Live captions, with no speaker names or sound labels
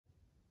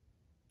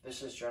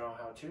This is General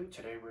How To.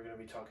 Today we're going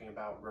to be talking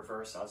about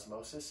reverse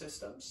osmosis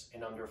systems.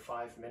 In under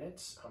 5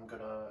 minutes, I'm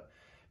going to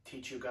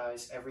teach you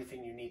guys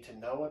everything you need to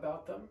know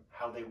about them,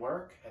 how they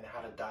work, and how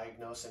to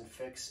diagnose and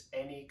fix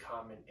any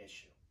common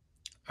issue.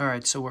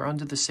 Alright, so we're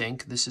under the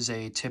sink. This is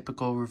a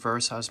typical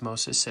reverse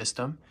osmosis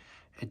system.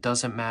 It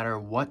doesn't matter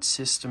what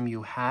system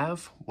you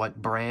have,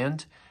 what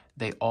brand,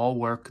 they all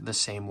work the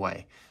same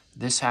way.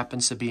 This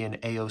happens to be an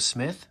A.O.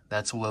 Smith,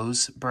 that's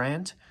Lowe's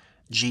brand.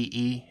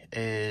 GE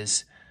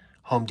is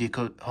Home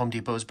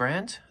Depot's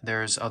brand.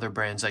 There's other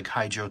brands like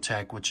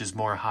Hydrotech, which is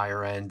more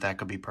higher end, that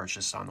could be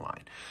purchased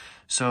online.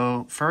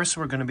 So first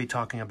we're going to be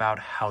talking about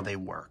how they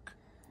work.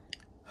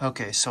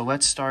 Okay, so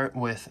let's start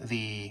with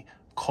the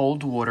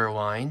cold water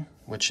line,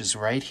 which is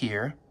right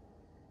here.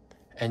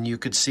 And you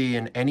could see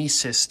in any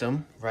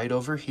system right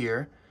over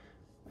here,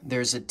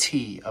 there's a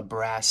T, a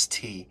brass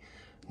T.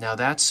 Now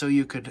that's so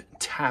you could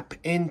tap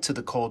into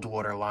the cold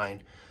water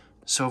line.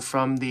 So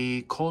from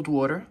the cold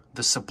water,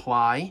 the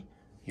supply,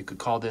 you could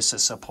call this a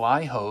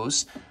supply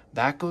hose,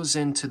 that goes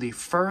into the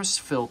first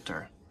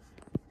filter,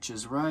 which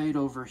is right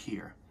over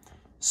here.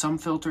 Some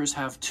filters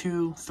have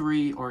 2,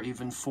 3, or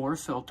even 4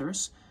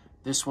 filters.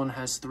 This one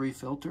has 3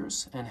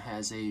 filters and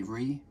has a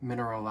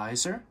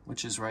remineralizer,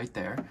 which is right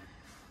there.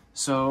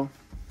 So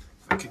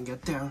if I can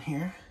get down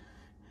here,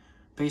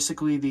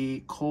 basically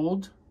the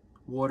cold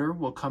water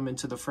will come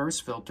into the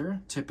first filter,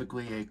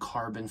 typically a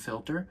carbon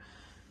filter.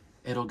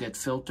 It'll get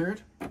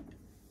filtered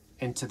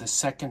into the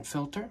second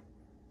filter,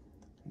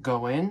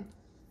 go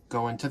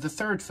into the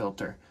third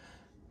filter,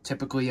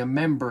 typically a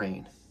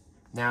membrane.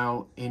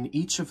 Now, in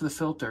each of the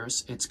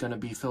filters, it's going to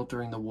be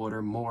filtering the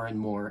water more and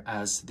more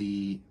as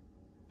the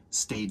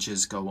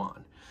stages go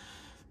on.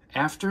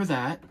 After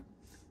that,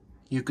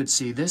 you could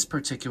see this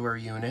particular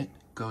unit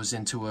goes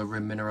into a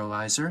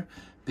remineralizer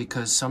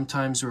because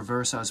sometimes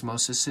reverse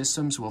osmosis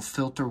systems will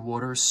filter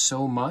water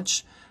so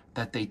much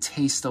that they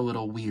taste a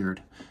little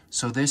weird.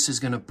 So this is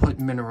going to put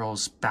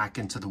minerals back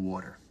into the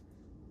water.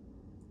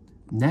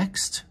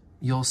 Next,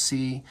 you'll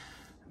see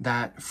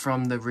that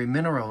from the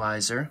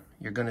remineralizer,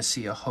 you're going to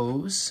see a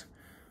hose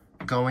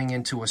going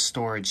into a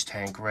storage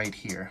tank right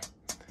here.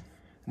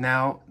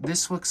 Now,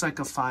 this looks like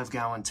a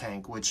 5-gallon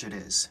tank, which it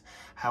is.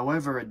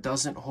 However, it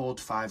doesn't hold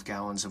 5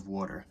 gallons of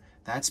water.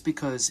 That's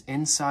because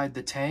inside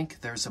the tank,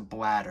 there's a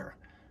bladder.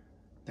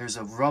 There's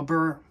a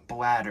rubber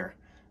bladder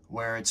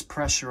where it's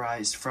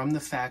pressurized from the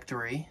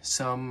factory.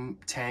 Some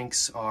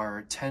tanks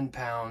are 10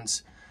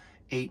 pounds,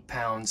 8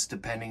 pounds,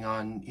 depending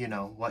on,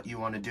 what you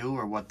want to do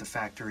or what the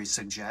factory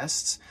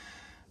suggests.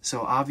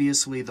 So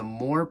obviously, the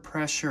more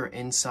pressure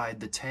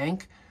inside the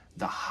tank,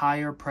 the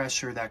higher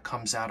pressure that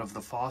comes out of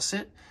the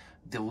faucet.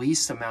 The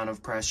least amount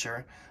of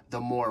pressure,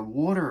 the more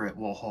water it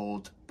will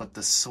hold, but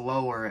the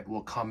slower it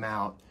will come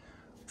out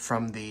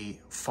from the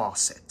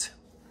faucet.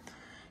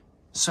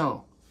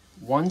 So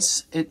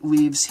once it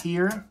leaves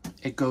here,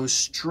 it goes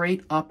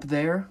straight up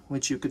there,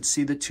 which you could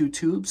see the 2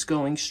 tubes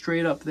going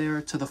straight up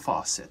there to the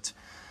faucet.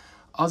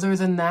 Other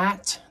than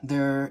that,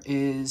 there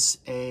is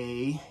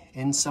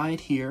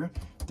inside here,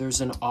 there's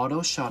an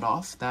auto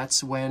shutoff.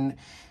 That's when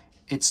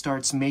it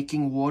starts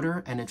making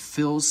water and it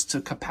fills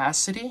to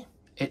capacity.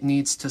 It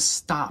needs to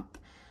stop.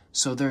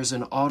 So there's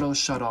an auto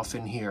shutoff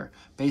in here.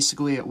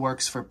 Basically, it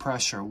works for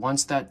pressure.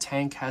 Once that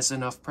tank has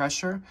enough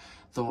pressure,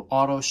 the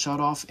auto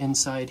shutoff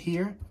inside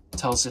here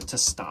tells it to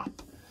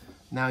stop.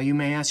 Now you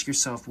may ask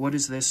yourself, what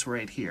is this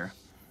right here?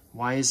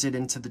 Why is it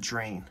into the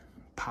drain?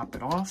 Pop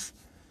it off.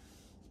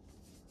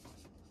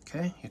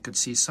 Okay, you could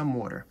see some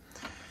water.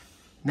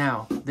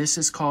 Now, this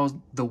is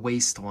called the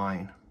waste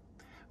line.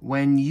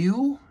 When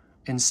you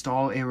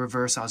install a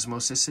reverse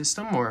osmosis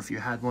system, or if you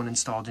had one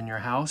installed in your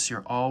house,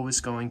 you're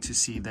always going to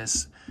see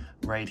this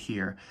right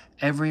here.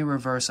 Every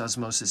reverse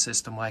osmosis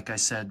system, like I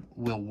said,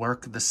 will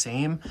work the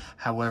same.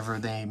 However,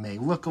 they may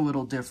look a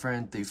little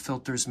different. The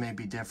filters may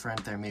be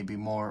different. There may be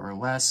more or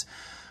less,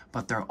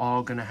 but they're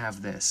all going to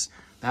have this.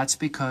 That's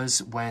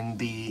because when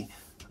the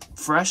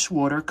fresh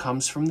water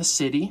comes from the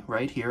city,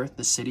 right here,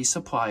 the city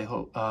supply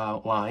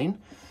line,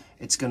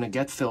 it's going to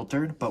get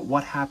filtered. But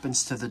what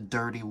happens to the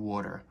dirty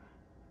water?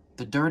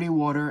 The dirty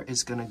water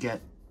is going to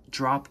get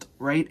dropped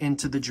right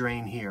into the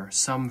drain here.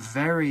 Some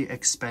very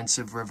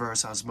expensive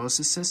reverse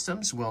osmosis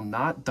systems will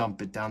not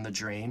dump it down the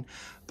drain,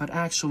 but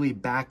actually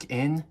back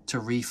in to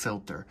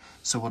refilter.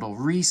 So it'll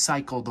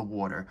recycle the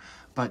water.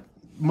 But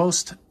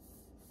most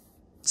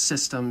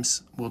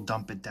systems will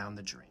dump it down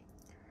the drain.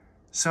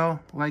 So,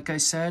 like I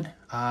said,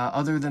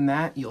 other than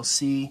that, you'll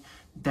see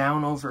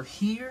down over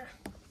here,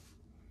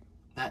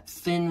 that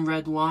thin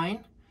red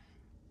line,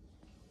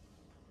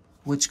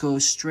 which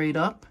goes straight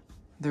up.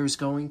 There's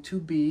going to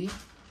be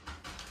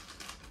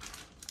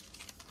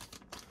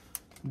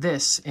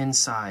this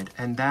inside,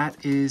 and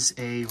that is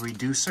a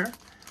reducer,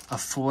 a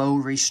flow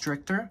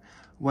restrictor.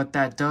 What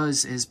that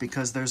does is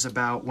because there's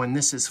when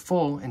this is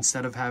full,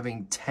 instead of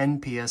having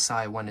 10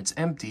 psi when it's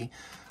empty,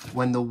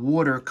 when the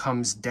water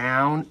comes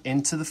down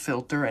into the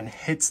filter and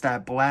hits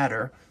that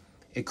bladder,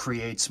 it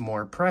creates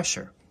more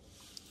pressure.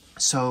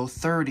 So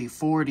 30,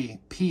 40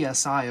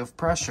 psi of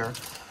pressure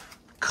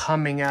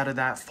coming out of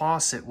that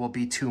faucet will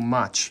be too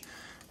much.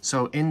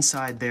 So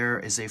inside there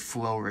is a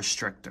flow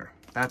restrictor.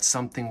 That's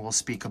something we'll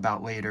speak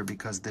about later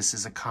because this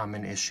is a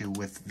common issue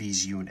with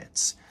these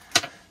units.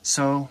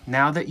 So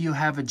now that you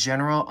have a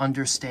general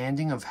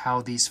understanding of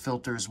how these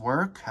filters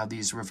work, how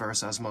these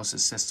reverse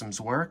osmosis systems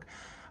work,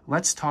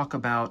 let's talk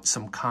about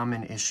some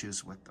common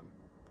issues with them.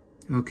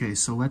 Okay,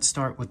 so let's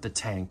start with the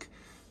tank.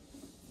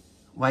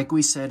 Like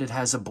we said, it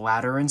has a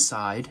bladder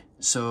inside,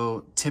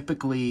 so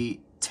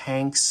typically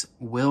tanks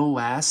will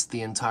last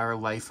the entire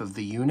life of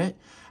the unit.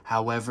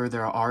 However,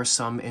 there are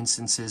some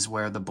instances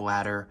where the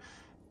bladder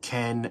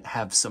can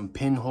have some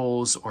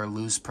pinholes or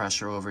lose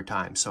pressure over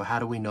time. So how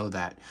do we know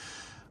that?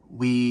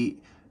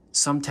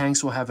 Some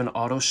tanks will have an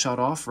auto shut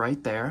off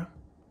right there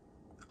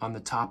on the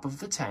top of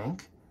the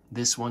tank.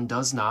 This one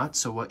does not.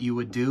 So what you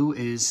would do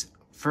is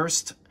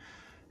first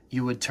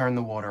you would turn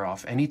the water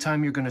off.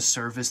 Anytime you're going to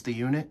service the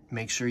unit,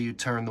 make sure you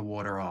turn the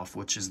water off,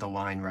 which is the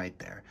line right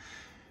there.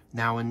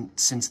 Now,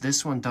 since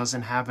this one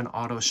doesn't have an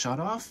auto shut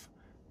off,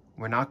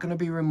 we're not going to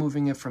be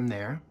removing it from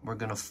there. We're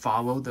going to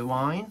follow the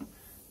line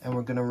and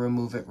we're going to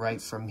remove it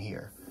right from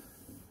here.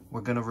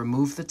 We're going to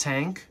remove the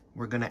tank.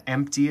 We're going to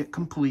empty it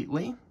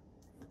completely,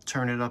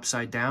 turn it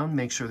upside down,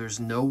 make sure there's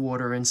no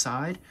water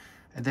inside.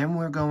 And then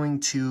we're going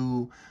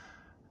to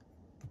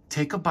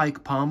take a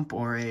bike pump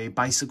or a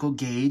bicycle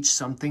gauge,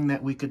 something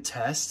that we could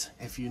test.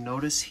 If you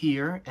notice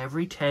here,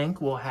 every tank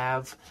will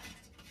have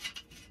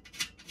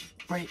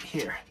right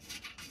here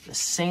the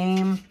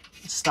same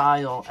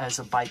style as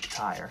a bike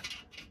tire.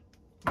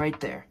 Right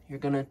there. You're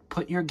going to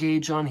put your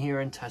gauge on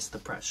here and test the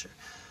pressure.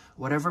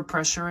 Whatever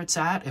pressure it's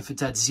at, if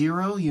it's at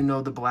 0, you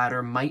know the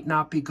bladder might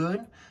not be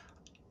good.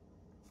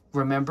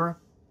 Remember,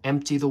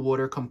 empty the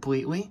water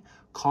completely.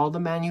 Call the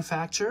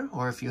manufacturer,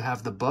 or if you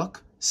have the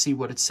book, see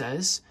what it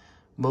says.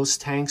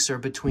 Most tanks are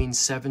between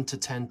 7 to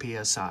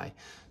 10 psi.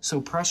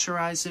 So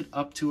pressurize it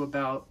up to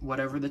about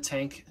whatever the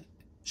tank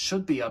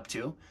should be up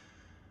to.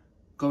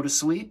 Go to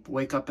sleep,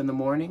 wake up in the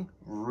morning,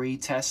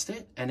 retest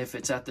it, and if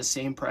it's at the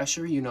same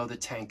pressure, you know the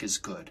tank is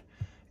good.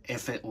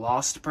 If it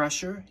lost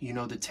pressure, you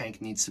know the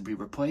tank needs to be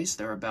replaced.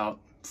 They're about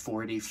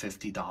 $40,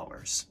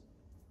 $50.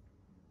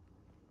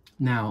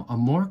 Now, a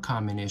more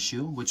common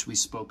issue, which we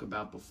spoke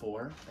about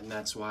before, and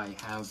that's why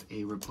I have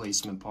a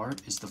replacement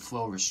part, is the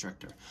flow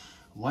restrictor.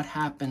 What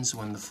happens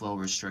when the flow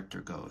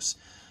restrictor goes?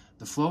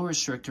 The flow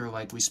restrictor,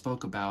 like we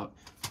spoke about,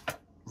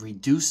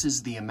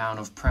 reduces the amount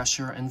of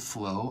pressure and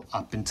flow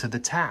up into the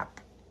tap.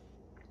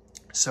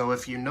 So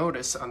if you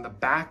notice on the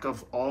back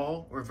of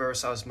all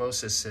reverse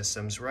osmosis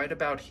systems, right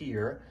about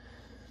here,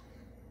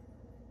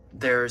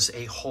 there's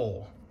a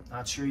hole.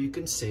 Not sure you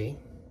can see.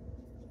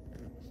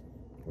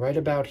 Right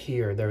about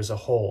here, there's a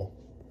hole.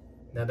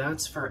 Now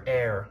that's for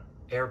air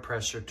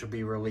pressure to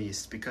be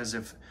released, because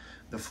if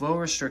the flow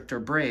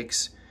restrictor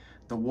breaks,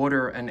 the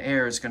water and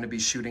air is going to be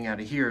shooting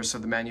out of here, so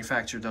the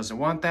manufacturer doesn't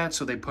want that,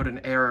 so they put an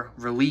air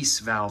release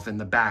valve in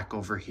the back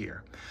over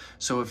here.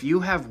 So if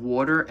you have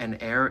water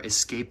and air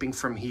escaping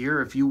from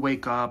here, if you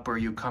wake up or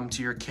you come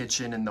to your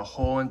kitchen and the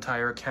whole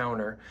entire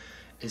counter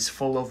is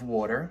full of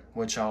water,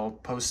 which I'll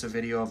post a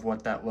video of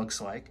what that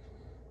looks like,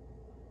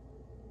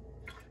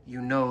 you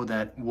know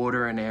that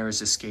water and air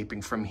is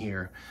escaping from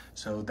here.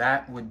 So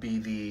that would be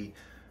the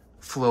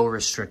flow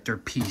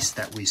restrictor piece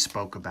that we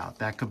spoke about.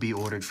 That could be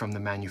ordered from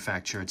the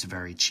manufacturer. It's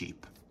very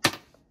cheap.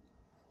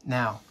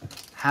 Now,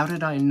 how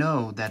did I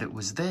know that it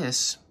was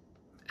this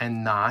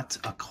and not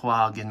a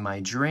clog in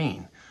my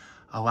drain?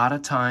 A lot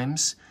of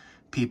times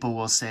people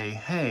will say,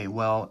 hey,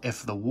 well,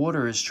 if the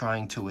water is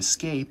trying to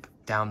escape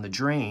down the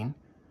drain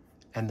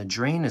and the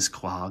drain is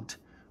clogged,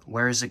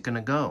 where is it going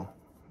to go?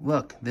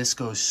 Look, this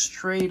goes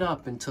straight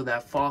up into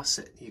that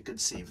faucet. You can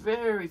see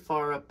very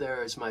far up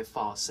there is my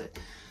faucet.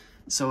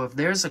 So if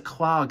there's a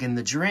clog in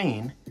the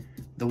drain,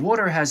 the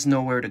water has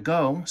nowhere to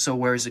go. So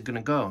where is it going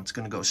to go? It's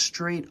going to go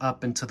straight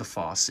up into the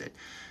faucet.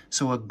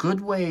 So a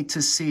good way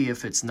to see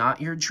if it's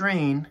not your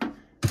drain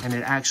and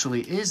it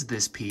actually is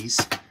this piece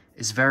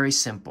is very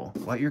simple.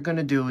 What you're going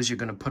to do is you're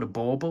going to put a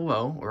bowl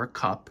below or a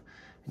cup,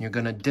 and you're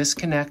going to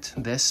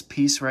disconnect this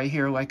piece right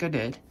here like I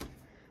did,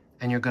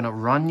 and you're going to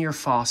run your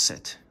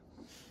faucet.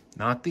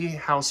 Not the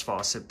house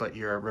faucet, but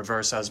your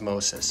reverse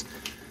osmosis.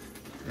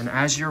 And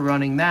as you're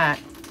running that,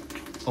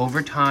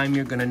 over time,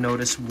 you're going to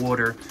notice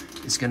water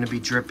is going to be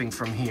dripping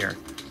from here.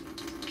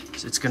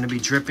 So it's going to be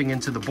dripping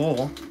into the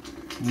bowl,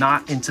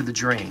 not into the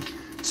drain.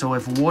 So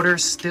if water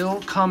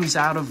still comes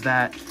out of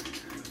that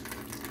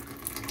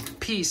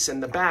piece in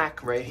the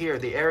back right here,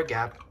 the air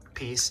gap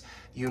piece,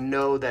 you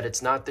know that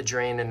it's not the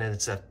drain and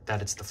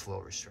that it's the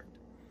flow restrictor.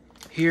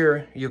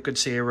 Here, you could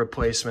see a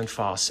replacement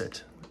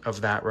faucet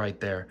of that right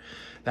there.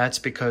 That's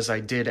because I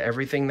did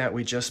everything that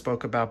we just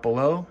spoke about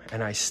below,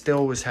 and I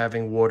still was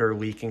having water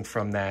leaking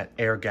from that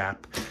air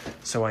gap,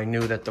 so I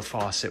knew that the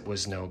faucet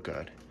was no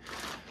good.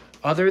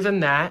 Other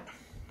than that,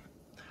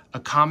 a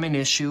common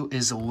issue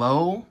is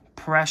low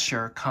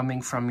pressure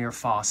coming from your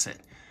faucet.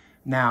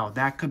 Now,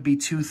 that could be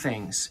two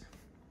things.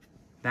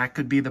 That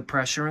could be the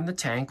pressure in the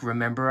tank.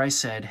 Remember I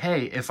said,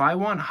 hey, if I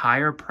want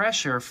higher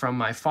pressure from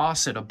my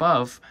faucet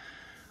above,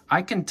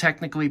 I can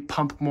technically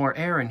pump more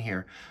air in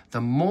here. The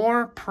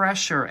more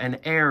pressure and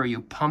air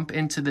you pump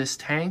into this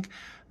tank,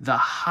 the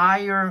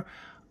higher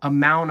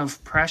amount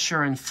of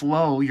pressure and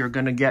flow you're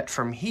going to get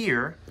from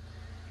here.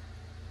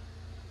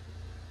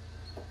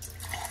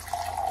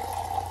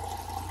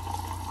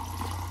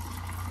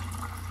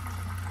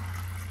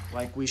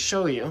 Like we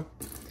show you,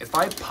 if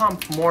I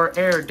pump more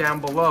air down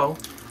below,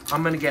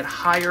 I'm going to get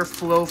higher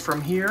flow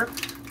from here,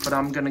 but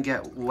I'm going to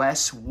get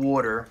less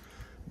water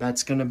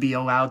that's going to be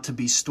allowed to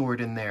be stored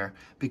in there.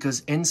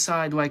 Because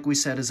inside, like we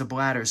said, is a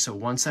bladder. So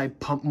once I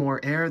pump more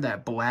air,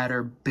 that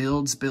bladder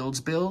builds.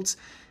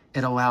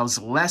 It allows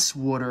less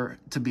water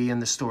to be in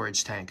the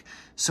storage tank.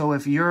 So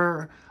if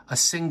you're a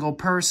single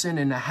person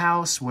in a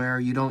house where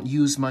you don't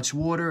use much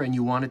water and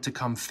you want it to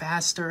come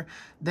faster,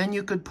 then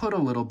you could put a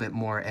little bit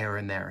more air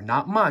in there.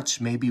 Not much,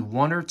 maybe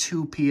 1 or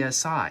 2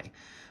 psi.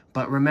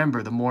 But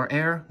remember, the more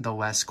air, the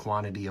less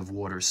quantity of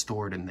water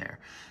stored in there.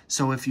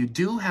 So if you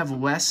do have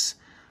less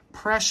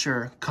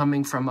pressure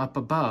coming from up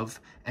above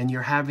and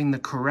you're having the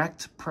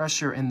correct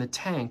pressure in the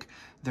tank,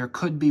 there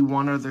could be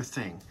one other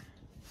thing.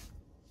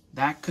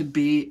 That could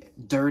be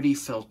dirty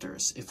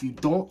filters. If you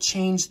don't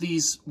change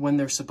these when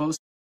they're supposed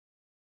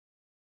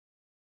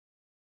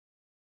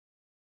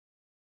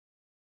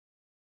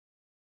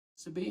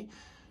to be,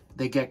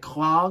 they get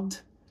clogged,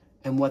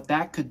 and what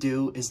that could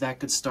do is that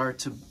could start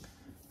to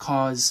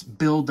cause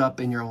buildup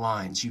in your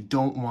lines. You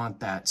don't want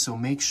that. So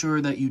make sure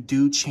that you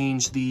do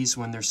change these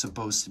when they're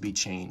supposed to be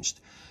changed.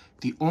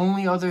 The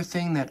only other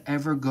thing that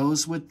ever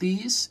goes with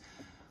these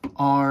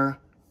are,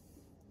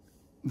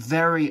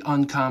 very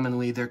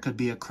uncommonly, there could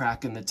be a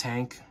crack in the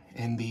tank,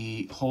 in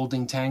the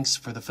holding tanks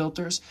for the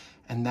filters,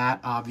 and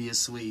that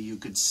obviously you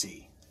could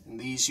see. In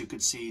these you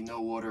could see no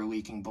water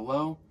leaking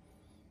below.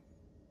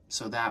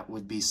 So that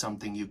would be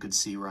something you could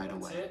see right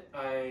away. That's it.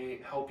 I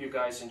hope you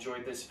guys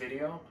enjoyed this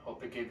video.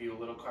 Hope it gave you a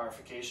little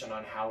clarification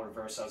on how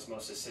reverse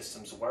osmosis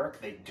systems work.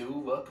 They do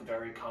look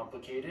very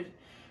complicated,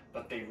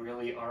 but they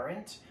really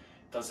aren't.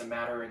 Doesn't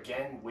matter,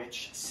 again,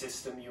 which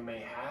system you may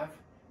have.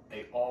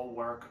 They all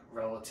work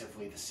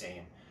relatively the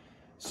same.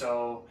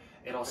 So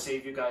it'll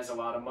save you guys a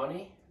lot of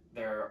money.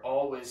 There are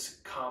always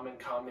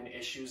common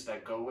issues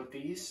that go with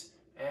these.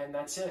 And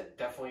that's it.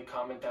 Definitely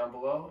comment down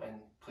below and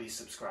please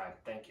subscribe.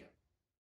 Thank you.